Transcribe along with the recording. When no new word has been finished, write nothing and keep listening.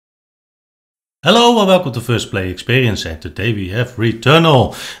Hello and welcome to First Play Experience, and today we have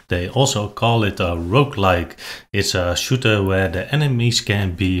Returnal. They also call it a roguelike. It's a shooter where the enemies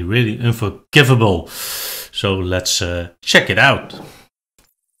can be really unforgivable. So let's check it out.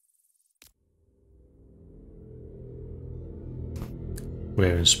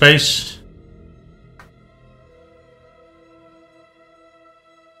 We're in space.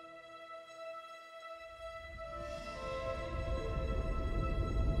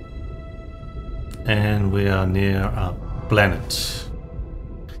 And we are near a planet.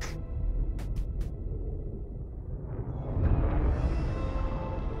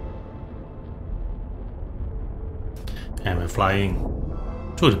 And we're flying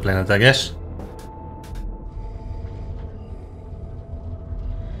to the planet, I guess.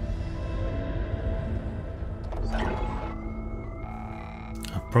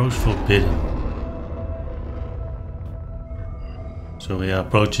 Approach forbidden. So we are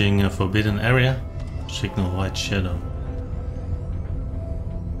approaching a forbidden area. Signal white shadow.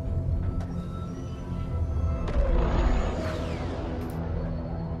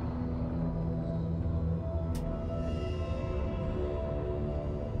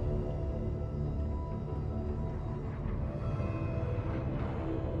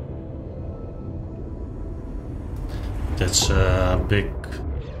 That's a big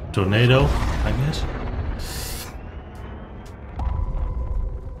tornado, I guess.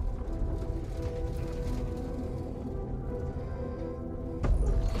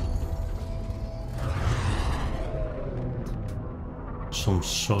 Some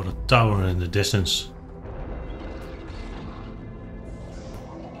sort of tower in the distance.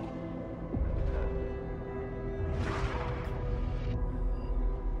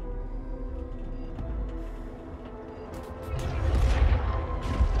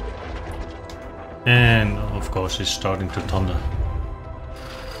 And of course it's starting to thunder.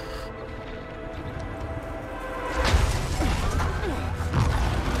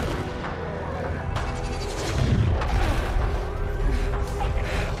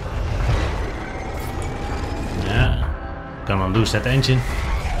 Gonna lose that engine.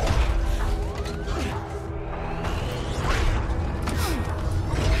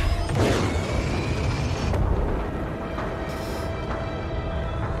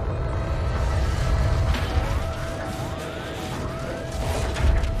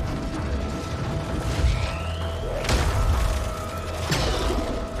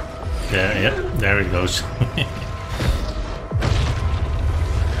 There it goes.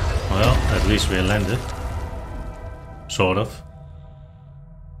 Well, at least we landed. Sort of.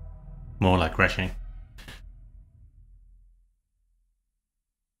 More like crashing.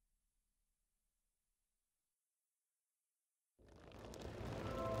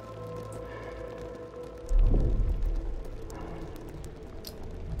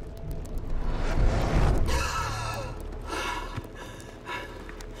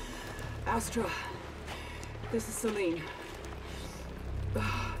 Astra, this is Celine.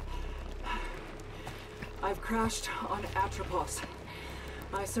 I've crashed on Atropos.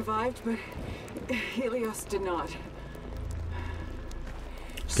 I survived, but Helios did not.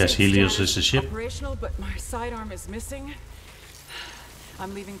 Guess Helios is the ship. Operational, but my sidearm is missing.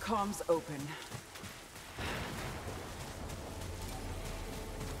 I'm leaving comms open.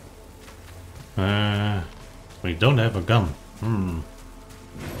 We don't have a gun.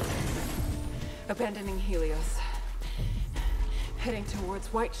 Abandoning Helios. Heading towards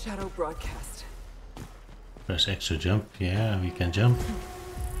White Shadow Broadcast. Press X to jump. Yeah, we can jump.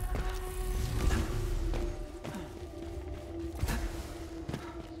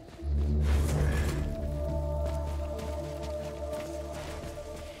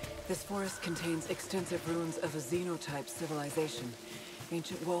 This forest contains extensive ruins of a xenotype civilization.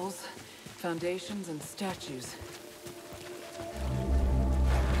 Ancient walls, foundations, and statues.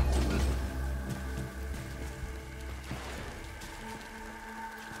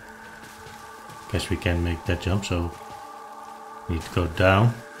 Guess we can make that jump, so need to go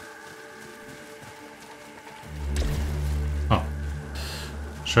down. Oh,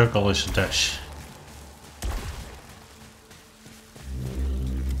 circle is a dash.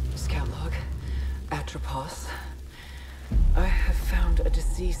 Scout log, Atropos. I have found a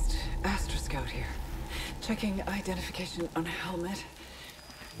deceased Astra Scout here. Checking identification on helmet.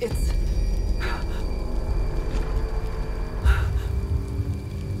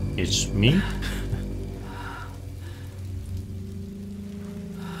 It's me?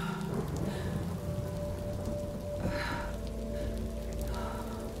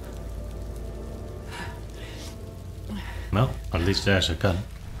 Well, at least there's a gun.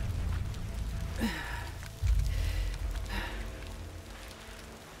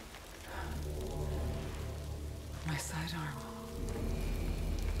 arm.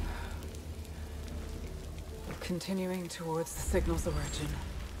 Continuing towards the signal's origin.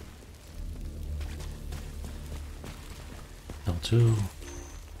 L2.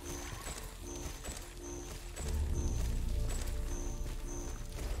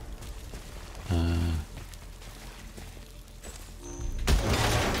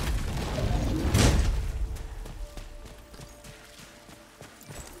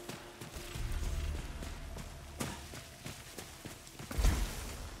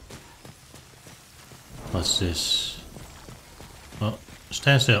 What's this? Oh,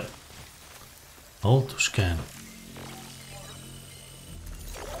 stand still. Hold to scan.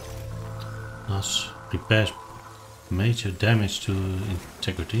 Thus repairs major damage to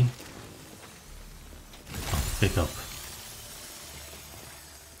integrity. Oh, pick up.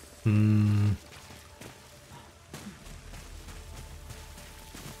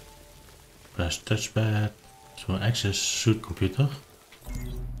 Press touchpad to access suit computer.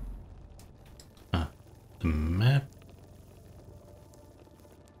 The map.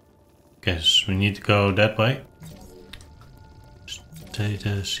 Guess we need to go that way.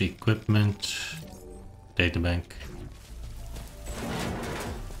 Status, equipment, databank.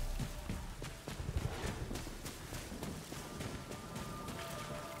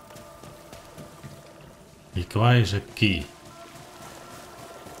 Requires a key.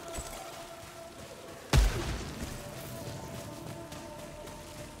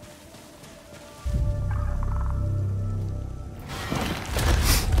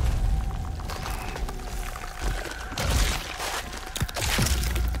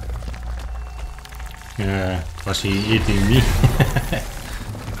 Was he eating me?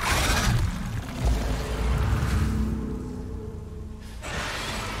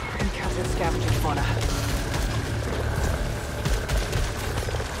 Encountered scavenger fauna.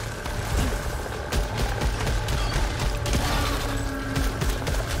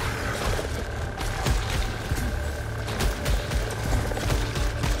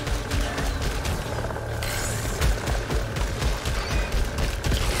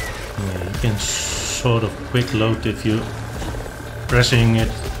 Yeah, you can sort of quick load if you pressing it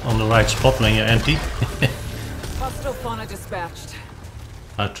on the right spot when you're empty. Hostile fauna dispatched.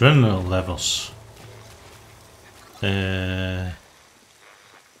 Returnal levels.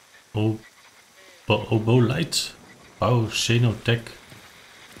 Obolite. Wow, Xenotech.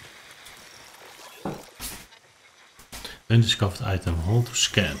 Undiscovered item. Hold to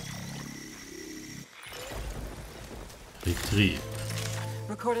scan. Retrieve.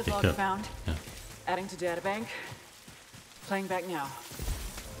 Recorded Pick log up. found. Yeah. Adding to databank. Playing back now.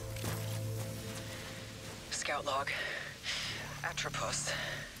 Scout log. Atropos.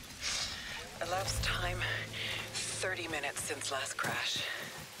 Elapsed time 30 minutes since last crash.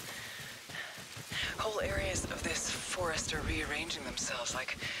 Whole areas of this forest are rearranging themselves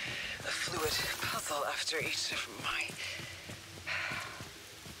like a fluid puzzle after each of my...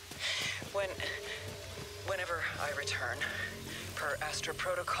 Whenever I return, per Astra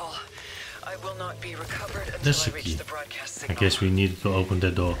protocol, I will not be recovered until That's I the reach key. the broadcast I signal. guess we needed to open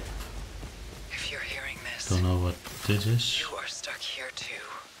that door. If you're hearing this, Don't know what this is. you are stuck here too.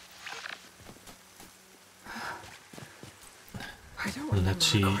 I don't remember Let's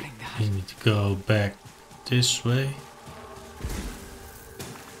see. recording that. We need to go back this way.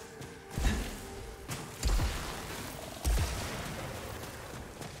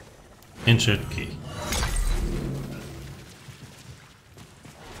 Insert key.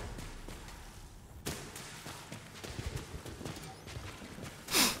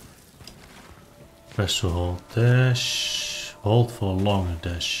 Press to hold dash. Hold for longer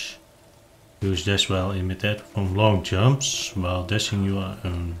dash. Use dash while imitate from long jumps. While dashing you are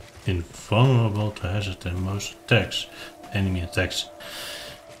invulnerable to hazard and most attacks. Enemy attacks.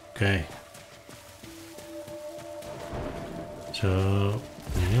 Okay. So,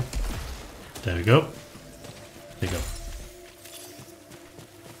 yep. There we go. Pick up.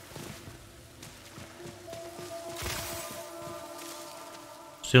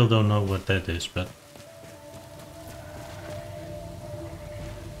 Still don't know what that is, but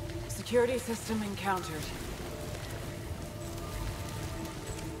Security system encountered.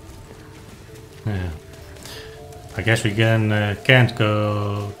 yeah. I guess we can't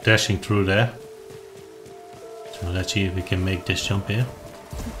go dashing through there. So let's see if we can make this jump here.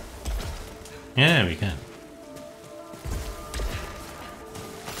 Yeah, we can.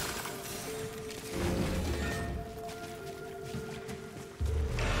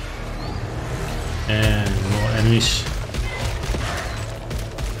 And more enemies.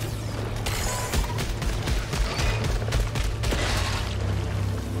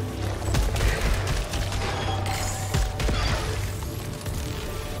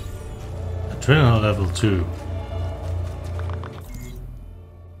 Returnal level 2.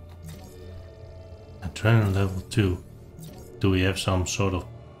 Returnal level 2. Do we have some sort of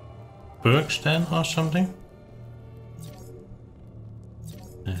perks then or something?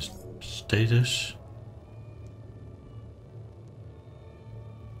 There's status.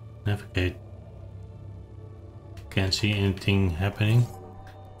 Navigate. Can't see anything happening.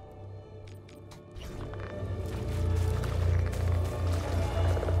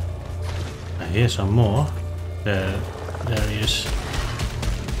 I hear some more. There he is.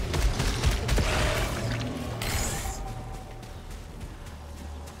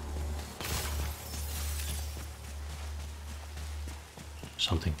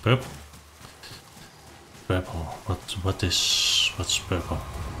 Something purple. Purple. What's purple?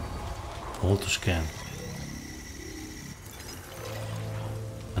 Hold to scan.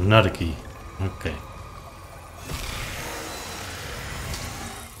 Another key. Okay.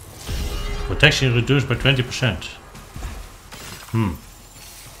 Protection reduced by 20%.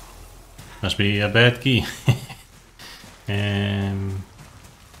 Must be a bad key.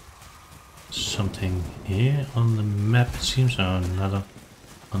 Something here on the map. It seems another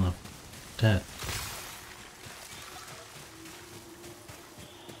one of that.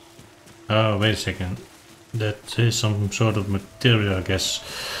 Oh, wait a second. That is some sort of material, I guess.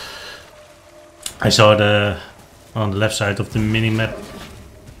 I saw on the left side of the mini-map,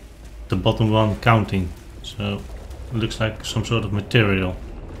 the bottom one counting. So, it looks like some sort of material.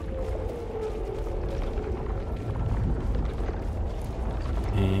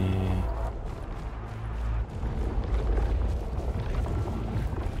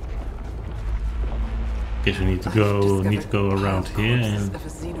 Guess we need to go around here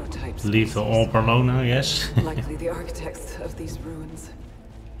and leave the orb alone, I guess. Likely the architects of these ruins.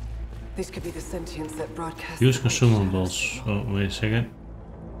 These could be the sentients that broadcast. Use consumables. Oh, wait a second.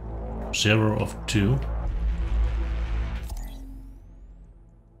 0 of 2.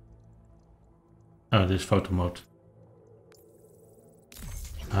 Oh, this photo mode.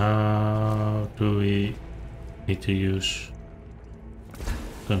 How do we need to use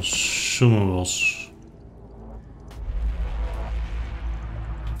consumables?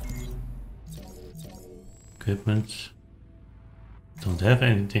 Equipment. Don't have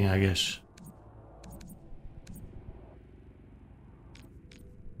anything, I guess.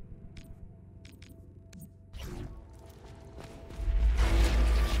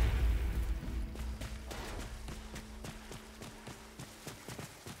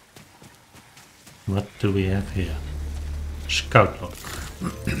 What do we have here? Scout log.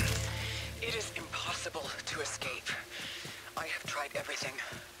 It is impossible to escape. I have tried everything.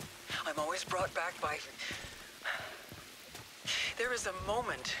 I'm always brought back by... There is a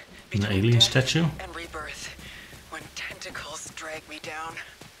moment between alien death statue? and rebirth when tentacles drag me down,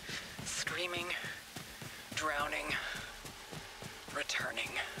 screaming, drowning,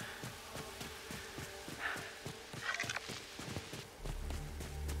 returning.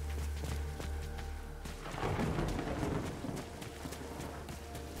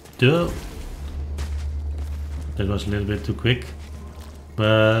 Duh. That was a little bit too quick,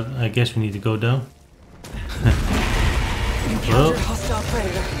 but I guess we need to go down. Well, Hostile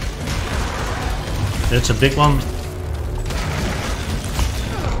predator. That's a big one.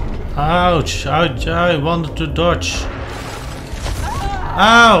 Ouch! Ouch! I wanted to dodge.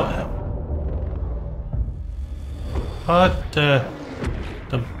 Ow! What the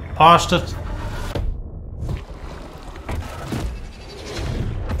bastard?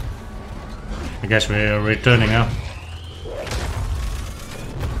 I guess we're returning now.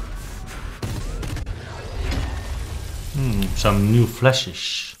 Some new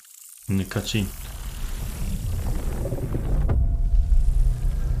flashes in the cutscene.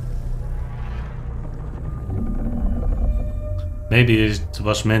 Maybe it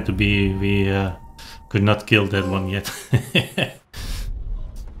was meant to be, we could not kill that one yet.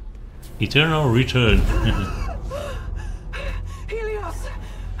 Eternal return. Helios!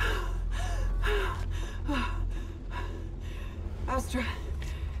 Astra,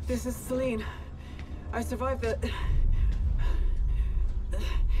 this is Celine. I survived the...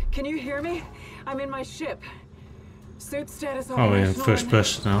 Can you hear me? I'm in my ship. Suit status Oh, we're in operational first and-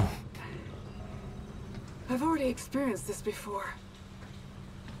 person now. I've already experienced this before.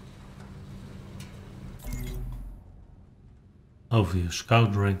 Overview.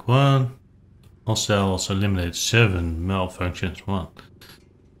 Scout rank 1. All cells eliminated 7. Malfunctions 1.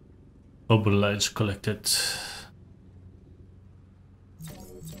 Mobilites collected.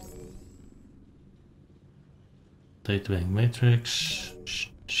 Data bank matrix.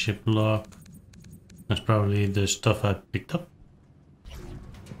 Ship log. That's probably the stuff I picked up.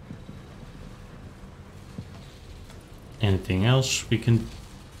 Anything else we can...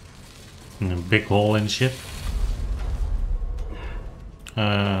 A big hole in the ship.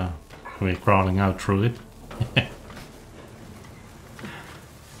 We're crawling out through it.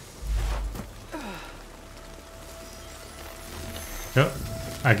 So,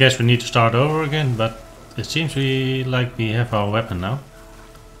 I guess we need to start over again, but it seems we have our weapon now.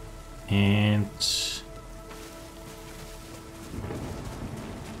 And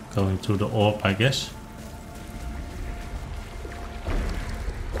going to the orb, I guess.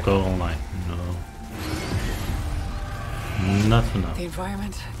 Go online. No. Not for now. The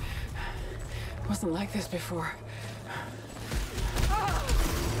environment wasn't like this before.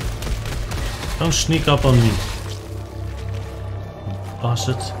 Don't sneak up on me.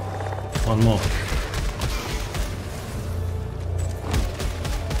 Bastard. One more.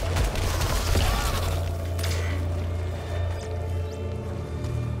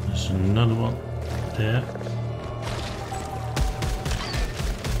 There's another one there.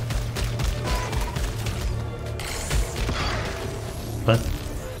 But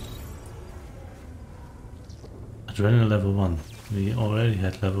Adrenaline level 1. We already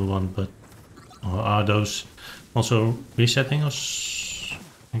had level 1, but or are those also resetting us?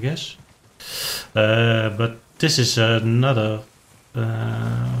 I guess. But this is another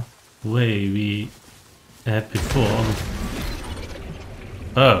way we had before.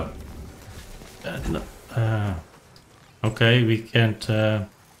 Oh. No, okay, we can't swim,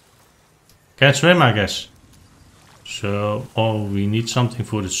 I guess. So, or we need something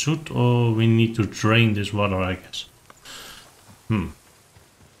for the suit, or we need to drain this water, I guess.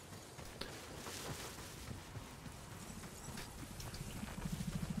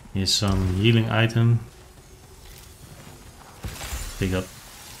 Here's some healing item. Pick up.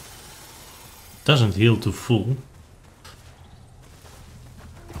 Doesn't heal to full.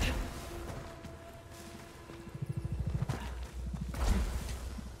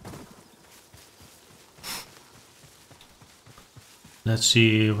 Let's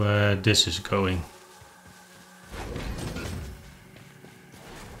see where this is going.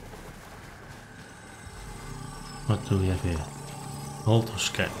 What do we have here? Auto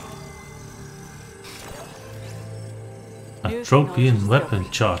scan. A tropian weapon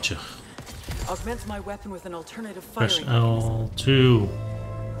charger. Augment my weapon with an alternative Press firing L2.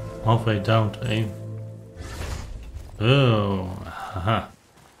 Halfway down to aim. Oh, haha.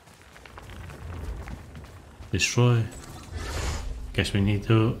 Destroy. Guess we need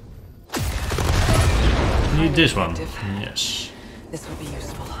to need this one. Yes. This will be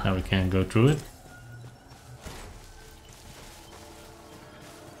useful. Now we can go through it.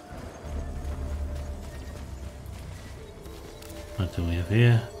 What do we have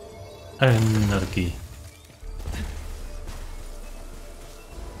here? Another key.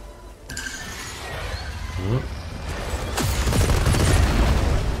 Oh.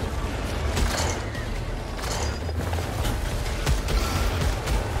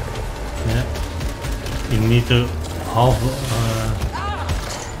 You need to half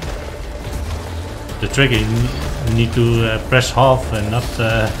the trigger. You need to press half and not.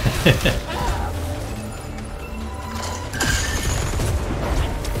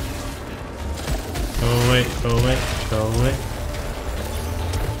 Go away! Go away! Go away!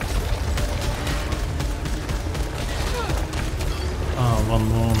 Oh, one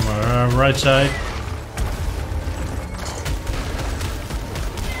more right side.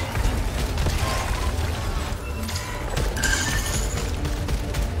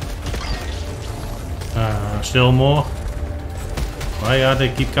 Still more. Why are they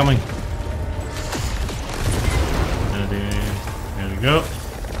keep coming? There we go.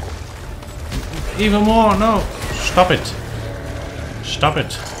 Even more. No. Stop it. Stop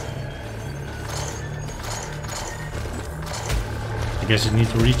it. I guess it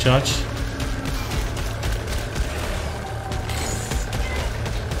needs to recharge.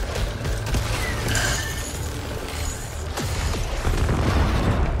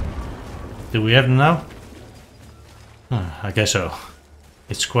 Do we have them now? I guess so.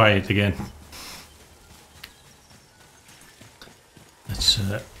 It's quiet again.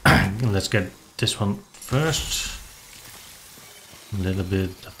 Let's get this one first. A little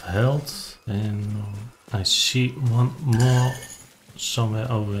bit of health, and I see one more somewhere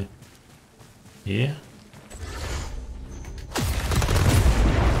over here.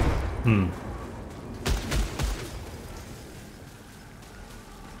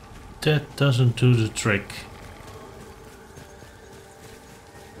 That doesn't do the trick.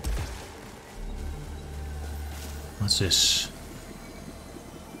 What's this?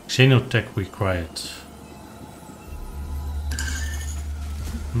 Xenotech required.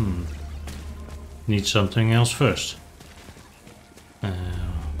 Need something else first.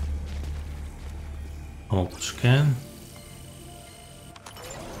 Hold scan.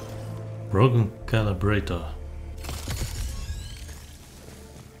 Broken calibrator.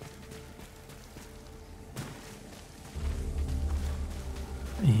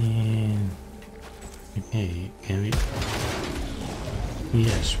 And okay, can we?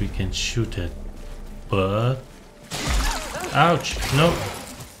 Yes, we can shoot it, but ouch! No.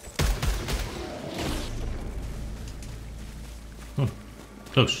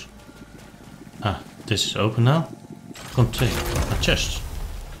 Close. Ah, this is open now. Contain a chest.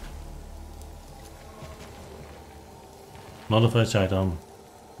 Modified sidearm.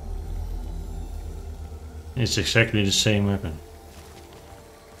 It's exactly the same weapon.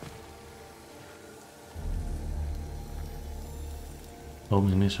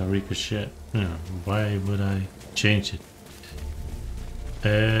 Holding this a ricochet. Yeah, why would I change it?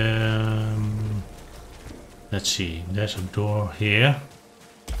 Let's see. There's a door here.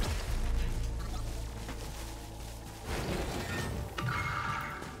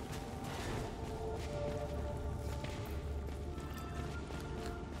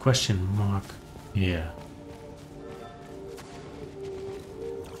 Question mark here.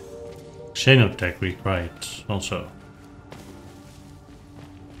 Xenotech required also.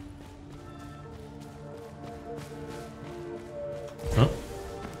 Oh,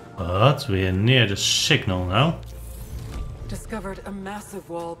 but we are near the signal now. Discovered a massive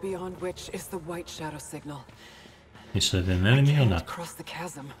wall beyond which is the white shadow signal. Is it an enemy or not? Cross the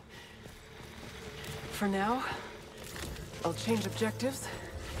chasm. For now, I'll change objectives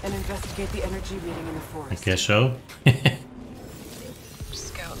and investigate the energy reading in the forest. I guess so.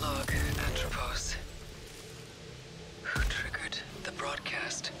 Scout log, Atropos. Who triggered the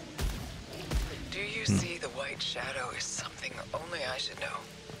broadcast? Do you see the white shadow is something only I should know?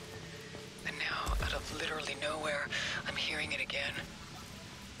 And now, out of literally nowhere, I'm hearing it again.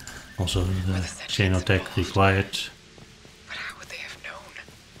 Also the Xenotech required. But how would they have known?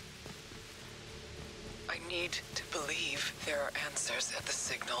 I need to believe there are answers at the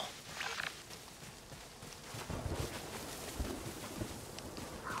signal.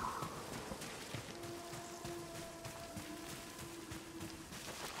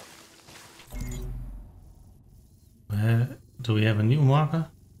 Do we have a new marker?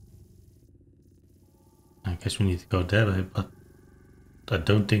 I guess we need to go that way, but I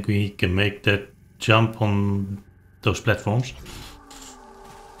don't think we can make that jump on those platforms.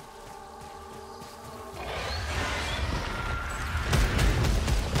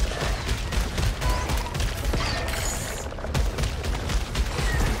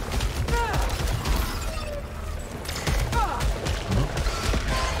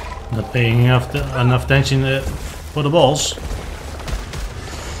 Not paying enough attention for the balls.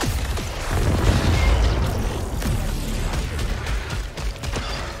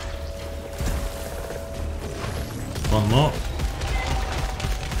 One more.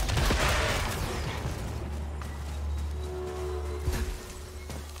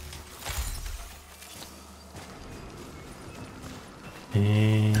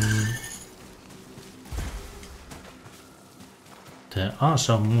 And there are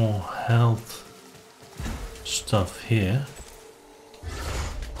some more health stuff here.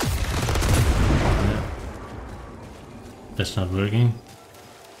 Yeah. That's not working.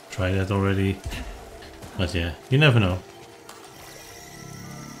 Tried that already. But yeah, you never know.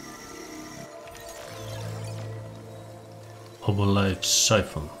 Obolite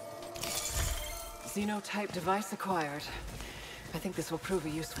siphon. Xenotype device acquired. I think this will prove a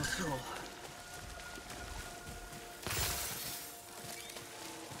useful tool.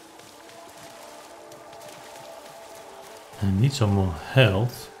 I need some more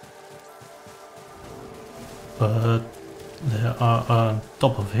health. But there are on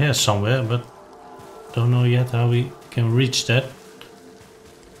top of here somewhere, but don't know yet how we can reach that.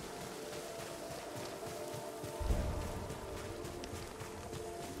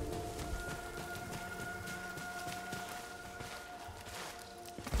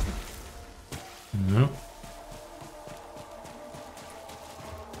 No.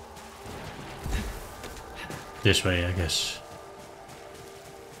 This way, I guess.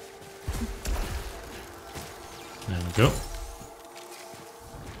 There we go.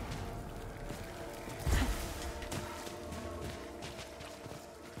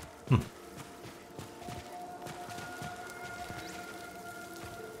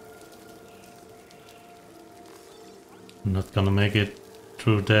 I'm not gonna make it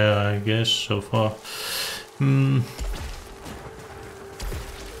through there, I guess, so far.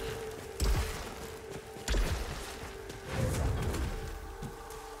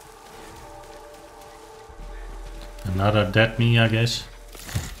 Another dead me, I guess.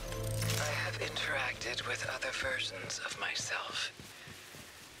 I have interacted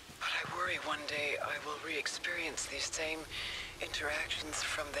one day I will re-experience these same interactions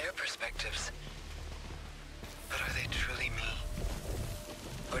from their perspectives. But are they truly me?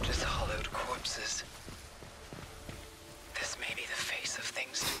 Or just hollowed corpses? This may be the face of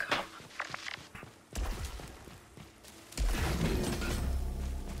things to come.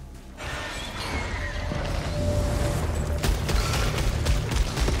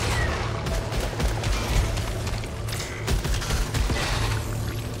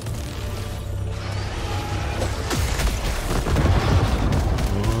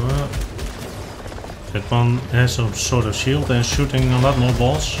 That one has some sort of shield and shooting a lot more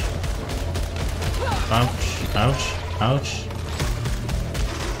balls. Ouch, ouch, ouch.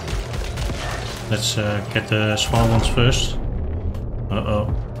 Let's get the small ones first.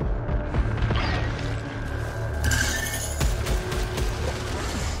 Uh-oh.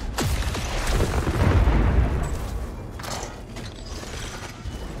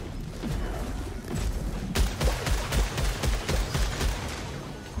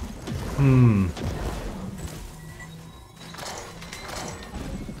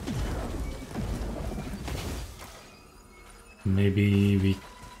 Maybe we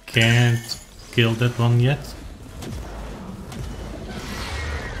can't kill that one yet.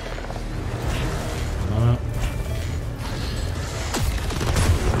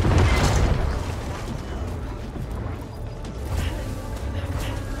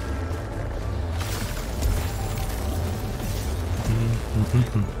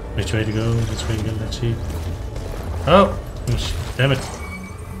 Which way to go? Which way to go? Let's see. Oh! Damn it.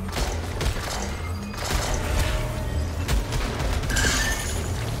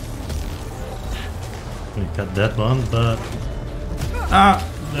 We got that one, but... Ah!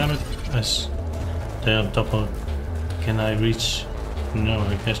 Damn it. Yes. They're on top of... Can I reach? No,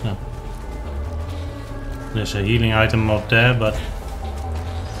 I guess not. There's a healing item up there, but...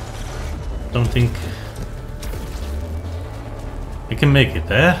 Don't think... I can make it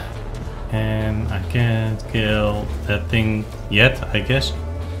there. And I can't kill that thing yet, I guess.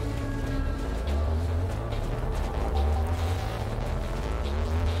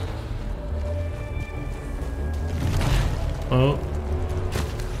 Oh.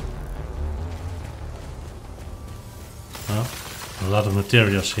 Well, a lot of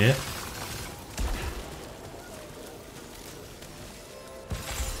materials here.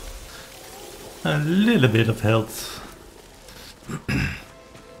 A little bit of health.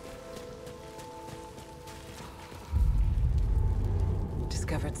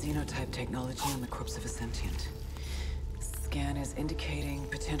 Discovered xenotype technology on the corpse of a sentient. Scan is indicating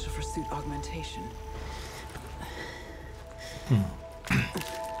potential for suit augmentation.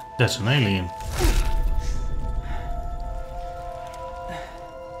 That's an alien.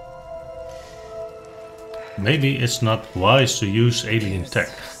 Maybe it's not wise to use alien tech.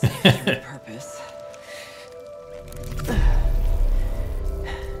 Purpose.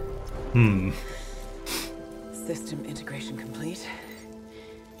 System integration complete.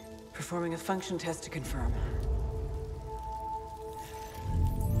 Performing a function test to confirm.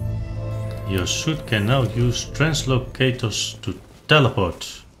 Your suit can now use translocators to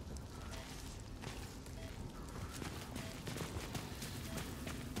teleport.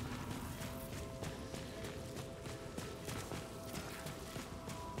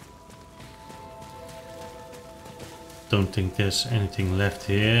 Don't think there's anything left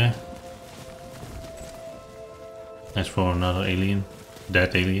here. That's for another alien.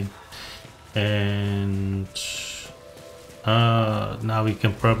 Dead alien. And now we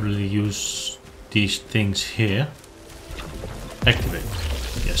can probably use these things here. Activate.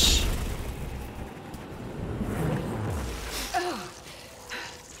 Yes.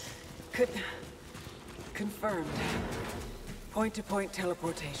 Confirmed. Point-to-point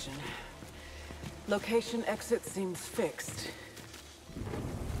teleportation. Location exit seems fixed.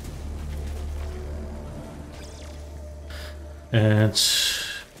 And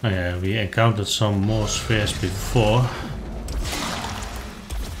oh yeah, we encountered some more spheres before.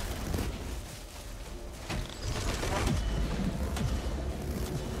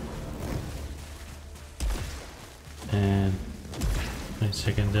 And wait a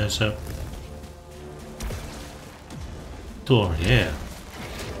second, there's a door here.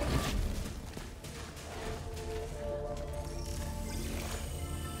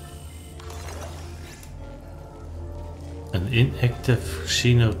 An inactive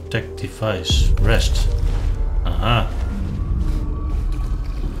xenotech device. Rest. Aha.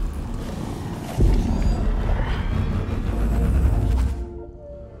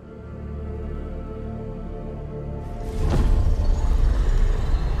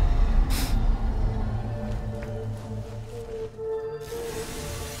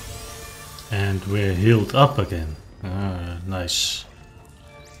 And we're healed up again. Nice.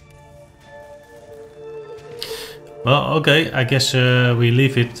 Well, okay, I guess we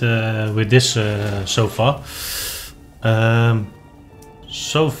leave it with this so far.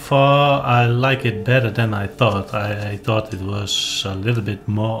 So far I like it better than I thought. I thought it was a little bit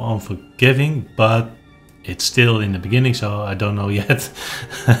more unforgiving, but it's still in the beginning, so I don't know yet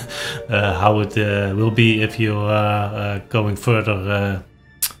how it will be if you are going further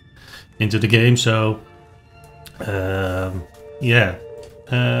into the game. So yeah,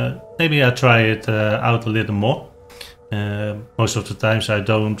 maybe I'll try it out a little more. Most of the times I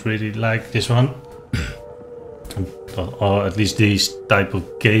don't really like this one, or at least these type of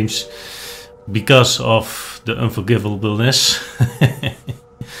games, because of the unforgivableness.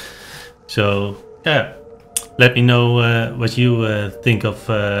 So yeah, let me know what you think of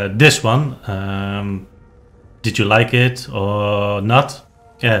this one. Did you like it or not?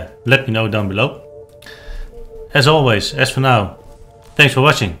 Yeah, let me know down below. As always, as for now, thanks for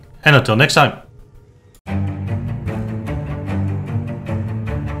watching, and until next time.